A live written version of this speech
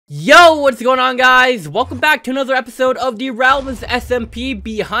Yo, what's going on, guys? Welcome back to another episode of the Realms SMP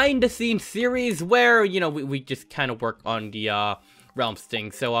behind the scenes series where, we just kind of work on the Realms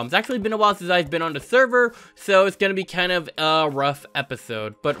thing. So it's actually been a while since I've been on the server, so it's gonna be kind of a rough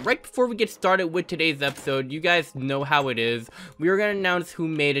episode. But right before we get started with today's episode, you guys know how it is. We are gonna announce who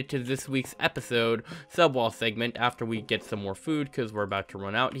made it to this week's episode subwall segment after we get some more food, because we're about to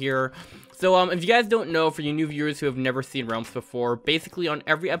run out here. So, if you guys don't know, for you new viewers who have never seen Realms before, basically on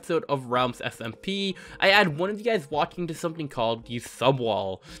every episode of Realms SMP, I add one of you guys watching to something called the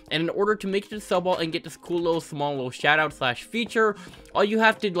subwall. And in order to make it to the subwall and get this cool little small little shout out slash feature, all you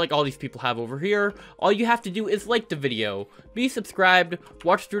have to, like all these people have over here, all you have to do is like the video, be subscribed,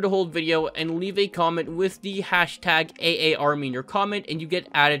 watch through the whole video, and leave a comment with the hashtag AARmy in your comment, and you get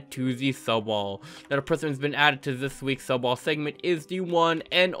added to the subwall. Now, the person who's been added to this week's subwall segment is the one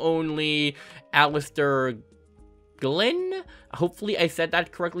and only Alistair Glenn. Hopefully I said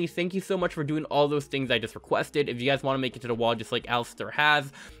that correctly. Thank you so much for doing all those things I just requested. If you guys want to make it to the wall just like Alistair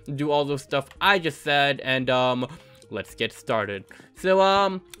has, do all those stuff I just said, and let's get started.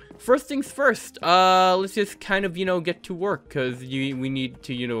 So first things first, let's just kind of, get to work, because we need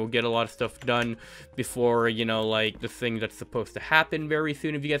to, get a lot of stuff done before, like the thing that's supposed to happen very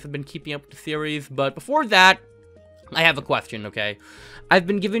soon, if you guys have been keeping up with the series. But before that, I have a question, okay? I've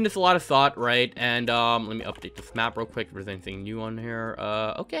been giving this a lot of thought, right? And, let me update this map real quick if there's anything new on here.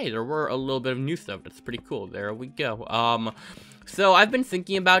 Okay, there were a little bit of new stuff. That's pretty cool. There we go. So I've been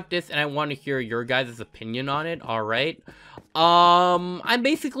thinking about this, and I want to hear your guys' opinion on it, alright? I'm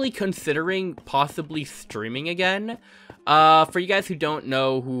basically considering possibly streaming again. For you guys who don't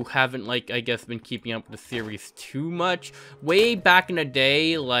know, who haven't, like, I guess, been keeping up with the series too much, way back in the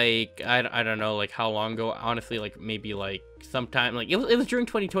day, like, I don't know, like, how long ago, honestly, like, maybe, like, sometime, like, it was during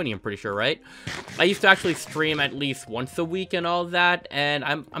 2020, I'm pretty sure, right? I used to actually stream at least once a week and all that, and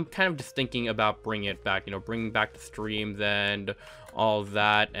I'm kind of just thinking about bringing it back, bringing back the streams and all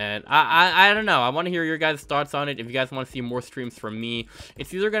that. And I don't know, I want to hear your guys' thoughts on it. If you guys want to see more streams from me,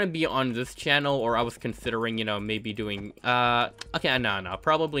 it's either going to be on this channel, or I was considering, maybe doing, okay, no,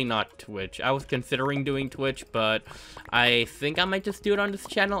 probably not Twitch. I was considering doing Twitch, but I think I might just do it on this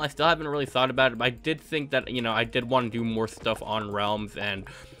channel. I still haven't really thought about it, but I did think that, I did want to do more stuff on Realms, and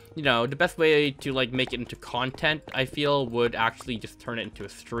the best way to, like, make it into content, I feel, would actually just turn it into a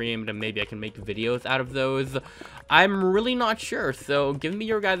stream, and maybe I can make videos out of those. I'm really not sure, so give me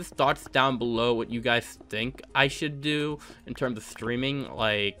your guys' thoughts down below, what you guys think I should do in terms of streaming.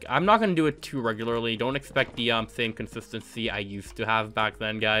 Like, I'm not gonna do it too regularly. Don't expect the same consistency I used to have back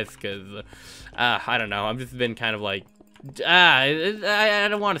then, guys, because I don't know, I've just been kind of like, I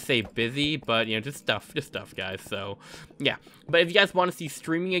don't want to say busy, but, just stuff, guys. So, yeah. But if you guys want to see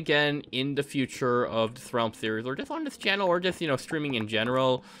streaming again in the future of this Realm series, or just on this channel, or just, streaming in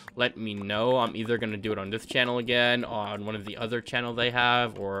general, let me know. I'm either going to do it on this channel again, on one of the other channels I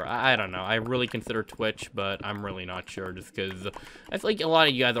have, or I don't know. I really consider Twitch, but I'm really not sure, just because I feel like a lot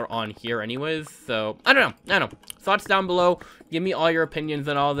of you guys are on here anyways. So, I don't know. Thoughts down below. Give me all your opinions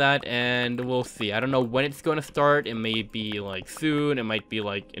and all that, and we'll see. I don't know when it's going to start. It may be, like, soon. It might be,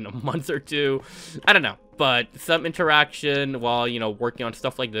 like, in a month or two. I don't know. But some interaction while, working on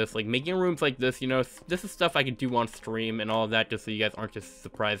stuff like this, like making rooms like this, this is stuff I could do on stream and all of that, just so you guys aren't just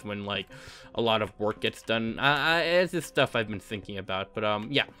surprised when, like, a lot of work gets done. It's just stuff I've been thinking about,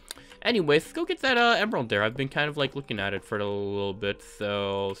 but, yeah. Anyways, let's go get that, emerald there. I've been kind of, like, looking at it for a little bit,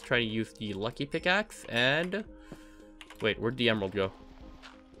 so let's try to use the lucky pickaxe, and wait, where'd the emerald go?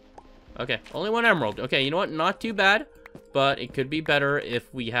 Okay, only one emerald. Okay, you know what? Not too bad. But it could be better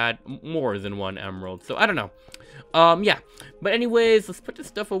if we had more than one emerald. So, I don't know. Yeah. But anyways, let's put this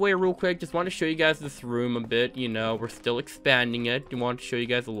stuff away real quick. Just want to show you guys this room a bit. We're still expanding it. I want to show you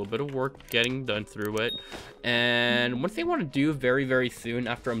guys a little bit of work getting done through it. And one thing I want to do very, very soon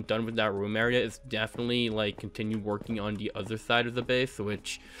after I'm done with that room area is definitely, like, continue working on the other side of the base,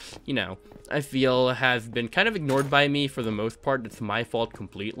 which, I feel has been kind of ignored by me for the most part. It's my fault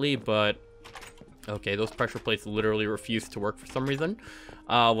completely, but okay, those pressure plates literally refuse to work for some reason.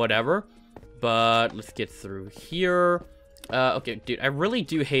 Whatever. But let's get through here. Okay, dude, I really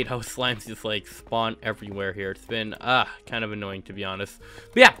do hate how slimes just, like, spawn everywhere here. It's been, kind of annoying, to be honest.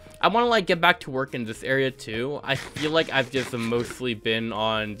 But yeah, I want to, like, get back to work in this area, too. I feel like I've just mostly been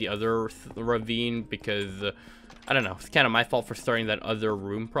on the other ravine because I don't know, it's kind of my fault for starting that other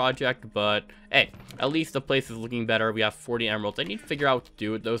room project, but hey, at least the place is looking better. We have 40 emeralds. I need to figure out what to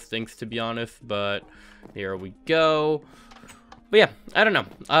do with those things, to be honest, but here we go. But yeah, I don't know.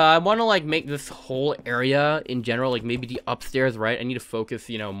 I want to, like, make this whole area in general, like, maybe the upstairs, right? I need to focus,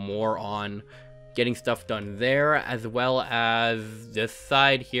 more on getting stuff done there, as well as this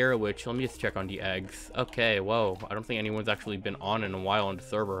side here, which, let me just check on the eggs. Okay, whoa, I don't think anyone's actually been on in a while on the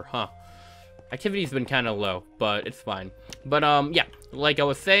server, huh? Activity's been kind of low, but it's fine. But, yeah, like I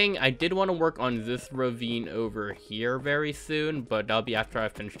was saying, I did want to work on this ravine over here very soon, but that'll be after I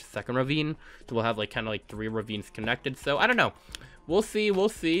finish the second ravine, so we'll have, like, kind of, like, 3 ravines connected, so I don't know. We'll see, we'll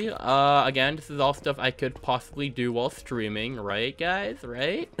see. Again, this is all stuff I could possibly do while streaming, right, guys?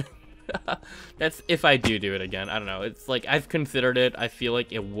 Right? That's if I do it again. I don't know. It's like, I've considered it. I feel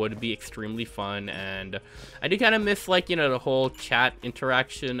like it would be extremely fun, and I do kind of miss, like, you know, the whole chat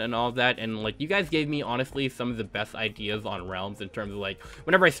interaction and all that, and, like, you guys gave me, honestly, some of the best ideas on Realms in terms of, like,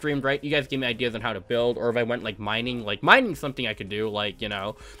 whenever I streamed, right, you guys gave me ideas on how to build, or if I went, like, mining's something I could do, like, you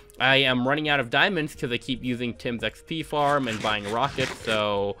know, I am running out of diamonds because I keep using Tim's XP farm and buying rockets,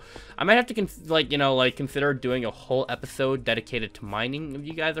 so I might have to, consider doing a whole episode dedicated to mining, if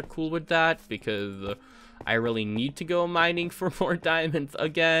you guys are cool with that, because I really need to go mining for more diamonds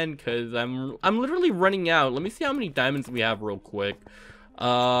again, because I'm literally running out. Let me see how many diamonds we have real quick.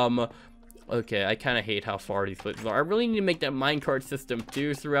 Okay, I kind of hate how far these places are. I really need to make that minecart system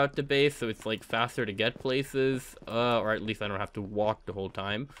too throughout the base, so it's like faster to get places, or at least I don't have to walk the whole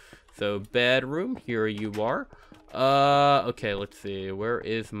time. So bedroom, here you are. Okay, let's see. Where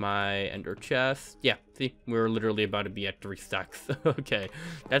is my ender chest? Yeah, see, we're literally about to be at 3 stacks. Okay,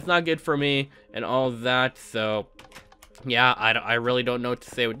 that's not good for me and all that. So yeah, I really don't know what to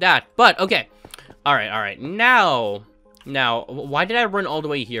say with that. But okay, all right. Now, why did I run all the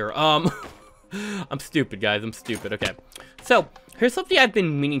way here? I'm stupid, guys. I'm stupid. Okay. So, here's something I've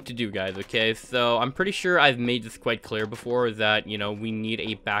been meaning to do, guys, okay? So, I'm pretty sure I've made this quite clear before, that, you know, we need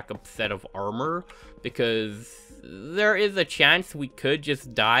a backup set of armor, because there is a chance we could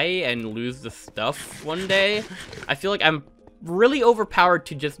just die and lose the stuff one day. I feel like I'm really overpowered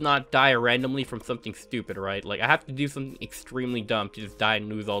to just not die randomly from something stupid, right? Like, I have to do something extremely dumb to just die and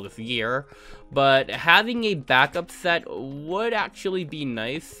lose all this gear. But having a backup set would actually be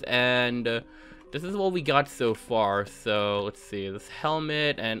nice, and this is what we got so far. So, let's see, this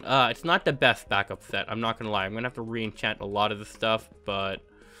helmet, and it's not the best backup set, I'm not gonna lie. I'm gonna have to re-enchant a lot of the stuff, but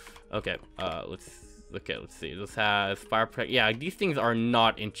okay, let's see. This has fire protect. Yeah, these things are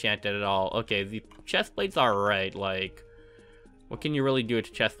not enchanted at all. Okay, the chest plates are right, like, what can you really do with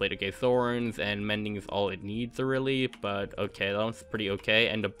a chest plate? Okay, thorns and mending is all it needs, really, but okay, that one's pretty okay.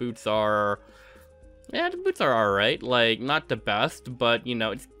 And the boots are, yeah, the boots are alright, like, not the best, but, you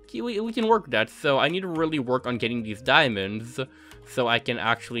know, we can work with that. So I need to really work on getting these diamonds so I can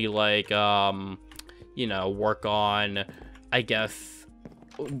actually, like, you know, work on, I guess,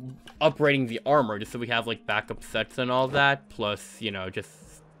 upgrading the armor, just so we have, like, backup sets and all that, plus, you know, just,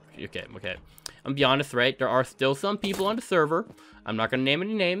 okay. I'm be honest, right, there are still some people on the server, I'm not gonna name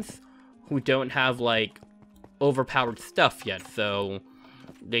any names, who don't have, like, overpowered stuff yet, so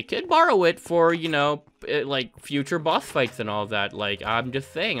they could borrow it for, you know, like, future boss fights and all that. Like, I'm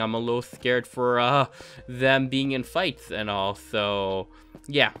just saying, I'm a little scared for, them being in fights and all, so,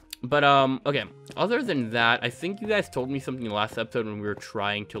 yeah. But, okay, other than that, I think you guys told me something last episode when we were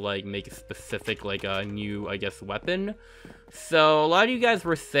trying to, like, make a specific, like, a new, I guess, weapon. So, a lot of you guys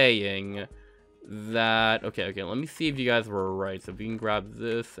were saying that, okay, let me see if you guys were right. So, we can grab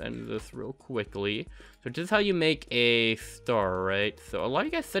this and this real quickly. So, this is how you make a star, right? So, a lot of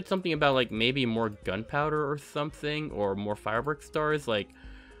you guys said something about, like, maybe more gunpowder or something, or more firework stars, like,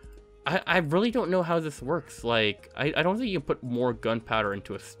 I really don't know how this works. Like, I don't think you can put more gunpowder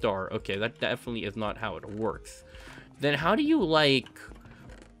into a star. Okay, that definitely is not how it works. Then how do you, like,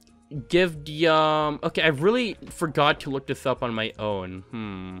 give the, okay, I really forgot to look this up on my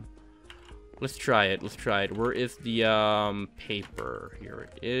own. Let's try it. Where is the, paper? Here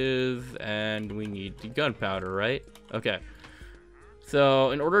it is, and we need the gunpowder, right? Okay.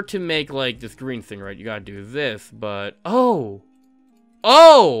 So, in order to make, like, this green thing, right, you gotta do this, but, oh!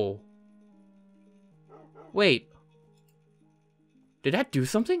 Wait. Did that do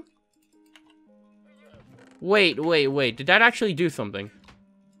something? Wait. Did that actually do something?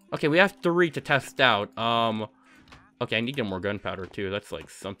 Okay, we have 3 to test out. Okay, I need to get more gunpowder too. That's like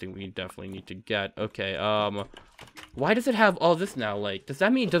something we definitely need to get. Okay, why does it have all this now? Like, does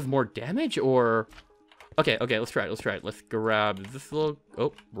that mean it does more damage or? Okay, let's try it. Let's grab this little,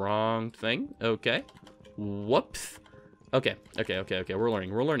 oh, wrong thing. Okay. Whoops. Okay, we're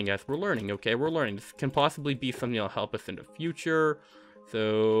learning, guys, okay, we're learning. This can possibly be something that'll help us in the future,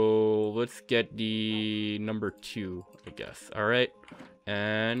 so let's get the number 2, I guess, alright,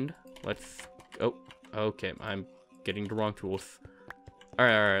 and let's, oh, okay, I'm getting the wrong tools.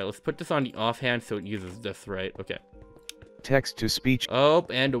 Alright, let's put this on the offhand so it uses this, right, okay. Text-to-speech. Oh,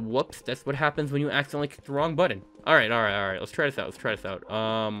 and whoops, that's what happens when you accidentally click the wrong button. Alright. Let's try this out.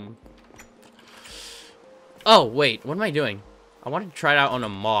 Oh, wait, what am I doing? I wanted to try it out on a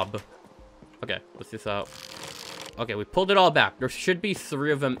mob. Okay, let's just, okay, we pulled it all back. There should be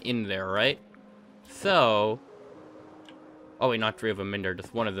 3 of them in there, right? So... Oh, wait, not 3 of them in there,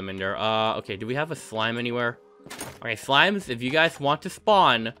 just 1 of them in there. Okay, do we have a slime anywhere? Okay, slimes, if you guys want to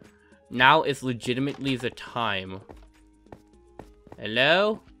spawn, now is legitimately the time.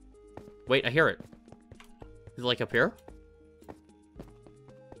 Hello? Wait, I hear it. Is it, like, up here?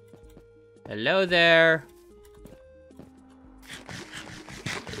 Hello there.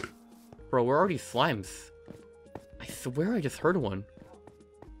 Bro, where are these slimes? I swear I just heard one.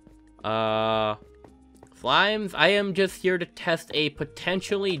 Slimes, I am just here to test a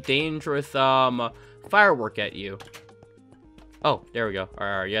potentially dangerous, firework at you. Oh, there we go.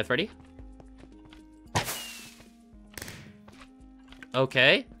 Are you guys ready?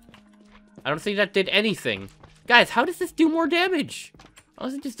 Okay. I don't think that did anything. Guys, how does this do more damage?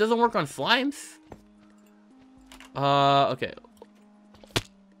 Unless it just doesn't work on slimes. Okay.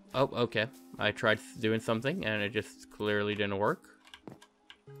 Oh, okay. I tried doing something, and it just clearly didn't work.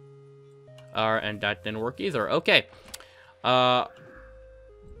 And that didn't work either. Okay. Alright.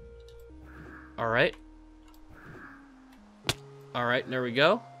 Alright, there we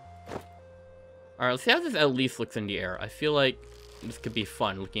go. Alright, let's see how this at least looks in the air. I feel like this could be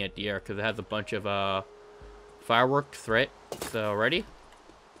fun looking at the air, because it has a bunch of, fireworks, right? So, ready?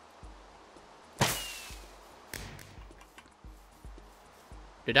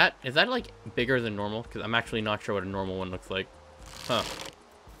 Is that like bigger than normal? Because I'm actually not sure what a normal one looks like. Huh.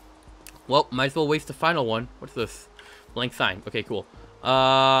 Well, might as well waste the final one. What's this? Blank sign. Okay, cool.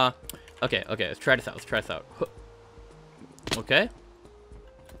 Okay, let's try this out. Okay.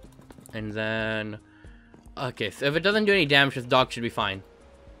 And then... Okay, so if it doesn't do any damage, this dog should be fine.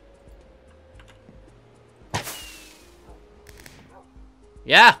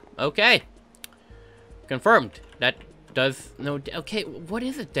 Yeah, okay. Confirmed. That does no... Okay, what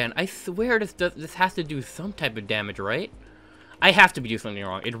is it then? I swear this has to do some type of damage, right? I have to be doing something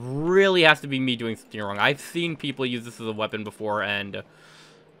wrong. It really has to be me doing something wrong. I've seen people use this as a weapon before, and...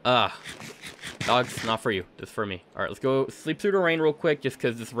 dogs, not for you. Just for me. Alright, let's go sleep through the rain real quick, just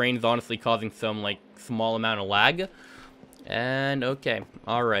because this rain is honestly causing some, like, small amount of lag. And, okay.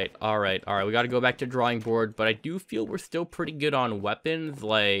 Alright. We gotta go back to drawing board, but I do feel we're still pretty good on weapons.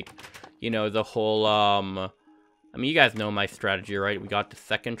 Like, you know, the whole, I mean, you guys know my strategy, right? We got the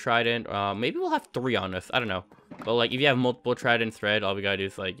second trident. Maybe we'll have 3 on us. I don't know. But, like, if you have multiple tridents, right, all we gotta do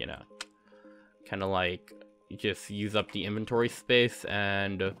is, like, you know, kind of, like, just use up the inventory space.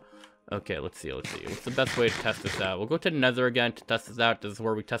 And, okay, let's see. What's the best way to test this out? We'll go to the nether again to test this out. This is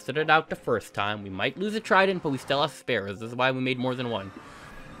where we tested it out the first time. We might lose a trident, but we still have spares. This is why we made more than one.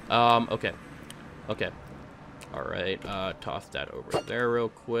 Okay. Alright, toss that over there real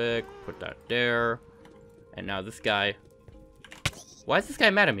quick. Put that there. And now this guy. Why is this guy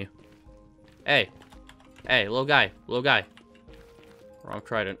mad at me? Hey, little guy. Wrong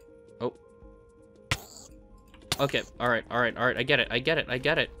trident. Oh. Okay, alright. I get it.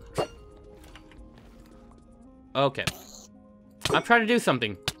 Okay. I'm trying to do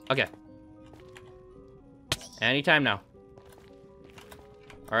something. Okay. Anytime now.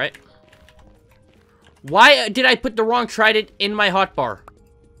 Alright. Why did I put the wrong trident in my hotbar?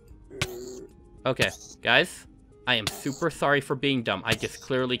 Okay, guys. I am super sorry for being dumb. I just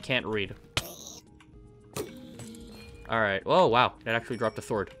clearly can't read. Alright. Oh, wow. That actually dropped a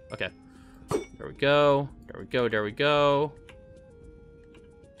sword. Okay. There we go.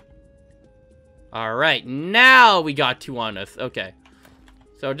 Alright, now we got 2 on us. Okay.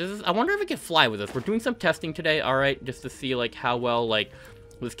 So, I wonder if it can fly with us. We're doing some testing today, alright, just to see, like, how well, like,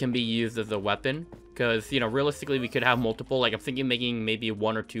 this can be used as a weapon. Because, you know, realistically, we could have multiple. Like, I'm thinking making maybe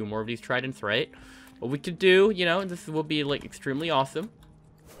 1 or 2 more of these tridents, right? What we could do, you know, this will be, like, extremely awesome.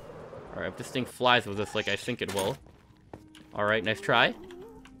 Alright, if this thing flies with us like I think it will. Alright, nice try.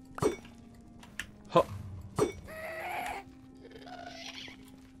 Huh.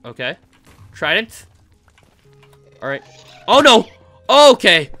 Okay. Trident. Alright. Oh, no!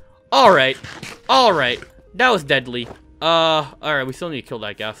 Okay! Alright. That was deadly. Alright, we still need to kill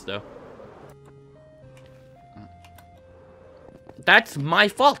that gas, though. That's my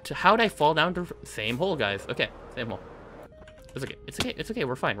fault. How'd I fall down to same hole, guys? Okay, same hole. It's okay.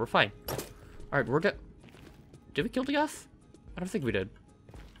 We're fine. Alright, we're good. Did we kill the gas? I don't think we did.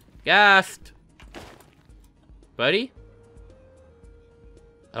 Gassed! Buddy?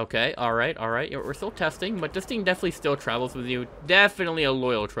 Okay, alright. We're still testing, but this thing definitely still travels with you. Definitely a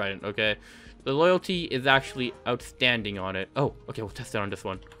loyal trident, okay? The loyalty is actually outstanding on it. Oh, okay, we'll test it on this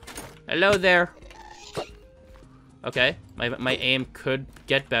one. Hello there. Okay, my aim could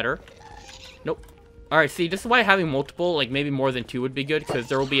get better. Nope. Alright, see, this is why having multiple, like maybe more than 2 would be good, because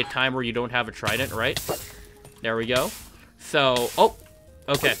there will be a time where you don't have a trident, right? There we go. So, oh,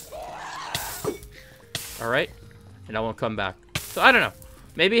 okay. Alright, and I won't come back. So, I don't know.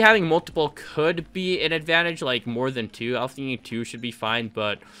 Maybe having multiple could be an advantage, like more than 2. I was thinking 2 should be fine,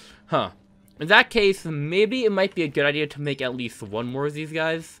 but, huh. In that case, maybe it might be a good idea to make at least 1 more of these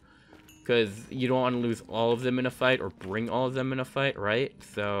guys. Because you don't want to lose all of them in a fight, or bring all of them in a fight, right?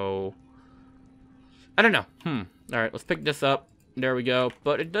 So, I don't know. Alright, let's pick this up. There we go.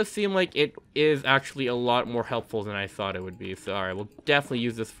 But it does seem like it is actually a lot more helpful than I thought it would be. So, alright, we'll definitely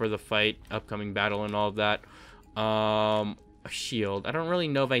use this for the fight, upcoming battle, and all of that. A shield. I don't really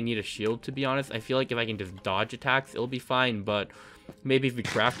know if I need a shield, to be honest. I feel like if I can just dodge attacks, it'll be fine. But maybe if we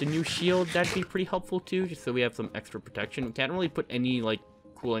craft a new shield, that'd be pretty helpful too, just so we have some extra protection. We can't really put any, like,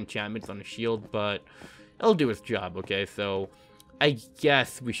 cool enchantments on a shield, but it'll do its job, okay? So, I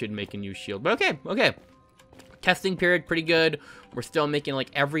guess we should make a new shield. But okay. Testing period, pretty good. We're still making,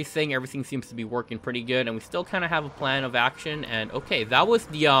 like, everything. Everything seems to be working pretty good, and we still kind of have a plan of action. And, okay, that was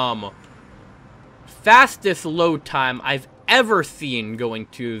the, fastest load time I've ever seen going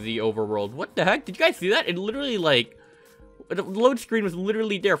to the overworld. What the heck? Did you guys see that? It literally, like, the load screen was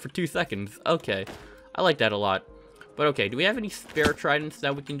literally there for 2 seconds. Okay. I like that a lot. But okay, do we have any spare tridents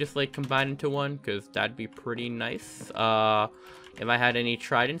that we can just, like, combine into one? Because that'd be pretty nice. If I had any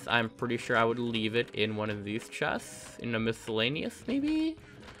tridents, I'm pretty sure I would leave it in one of these chests. In a miscellaneous, maybe?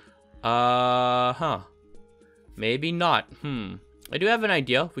 Maybe not. I do have an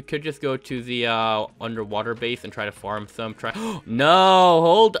idea. We could just go to the, underwater base and try to farm some No!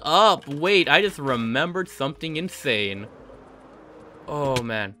 Hold up! Wait, I just remembered something insane. Oh,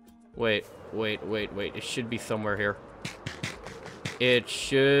 man. Wait. It should be somewhere here. It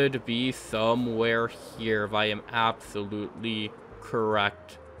should be somewhere here, if I am absolutely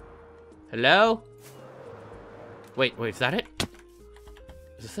correct. Hello? Wait, is that it?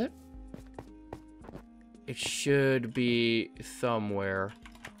 Is this it? It should be somewhere.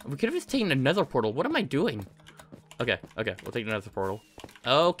 We could have just taken another portal. What am I doing? Okay, we'll take another portal.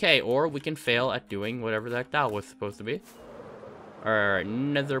 Okay, or we can fail at doing whatever that was supposed to be. Alright,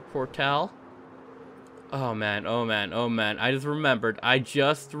 another portal. Oh man. I just remembered.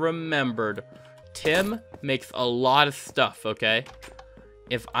 Tim makes a lot of stuff, okay?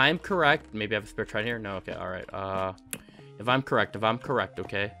 If I'm correct, maybe I have a spare trident here? No, okay, alright. If I'm correct,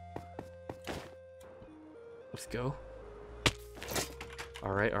 okay? Let's go.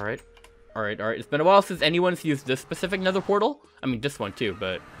 Alright. It's been a while since anyone's used this specific nether portal. I mean, this one too,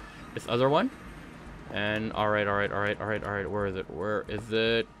 but this other one. And alright. Where is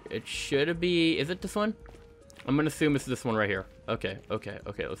it? It should be. Is it this one? I'm gonna assume it's this one right here. Okay.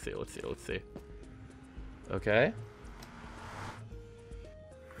 Let's see. Okay.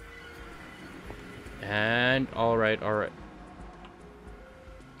 And alright.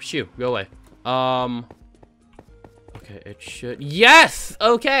 Shoo, go away. Okay, it should. Yes!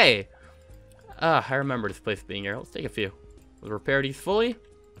 Okay! I remember this place being here. Let's take a few. We'll repair these fully.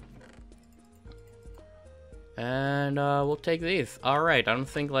 And we'll take these. Alright, I don't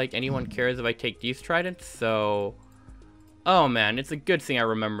think like anyone cares if I take these tridents, so... Oh man, it's a good thing I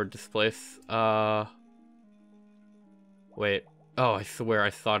remembered this place. Wait. Oh, I swear I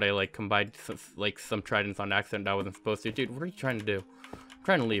thought I like combined some tridents on accident that I wasn't supposed to. Dude, what are you trying to do? I'm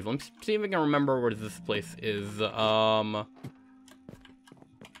trying to leave. Let me see if I can remember where this place is. What?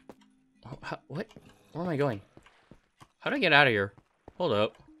 Where am I going? How do I get out of here? Hold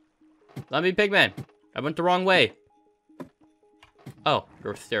up. Let me, pigman. I went the wrong way. Oh,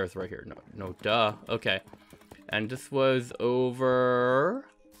 there were stairs right here. No, duh. Okay. And this was over...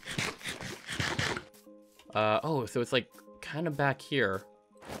 oh, so it's like kind of back here.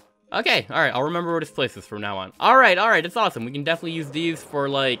 Okay, alright, I'll remember where this place is from now on. Alright, it's awesome. We can definitely use these for,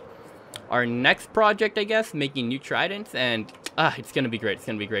 like, our next project, I guess, making new tridents, and, it's gonna be great,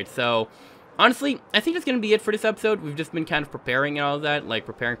 So, honestly, I think that's gonna be it for this episode. We've just been kind of preparing and all of that, like,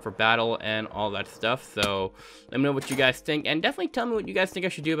 preparing for battle and all that stuff, so let me know what you guys think, and definitely tell me what you guys think I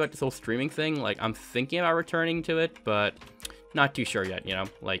should do about this whole streaming thing. Like, I'm thinking about returning to it, but not too sure yet, you know?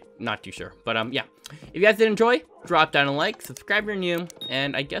 Like, not too sure. But, yeah. If you guys did enjoy, drop down a like, subscribe if you're new,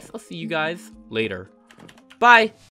 and I guess I'll see you guys later. Bye!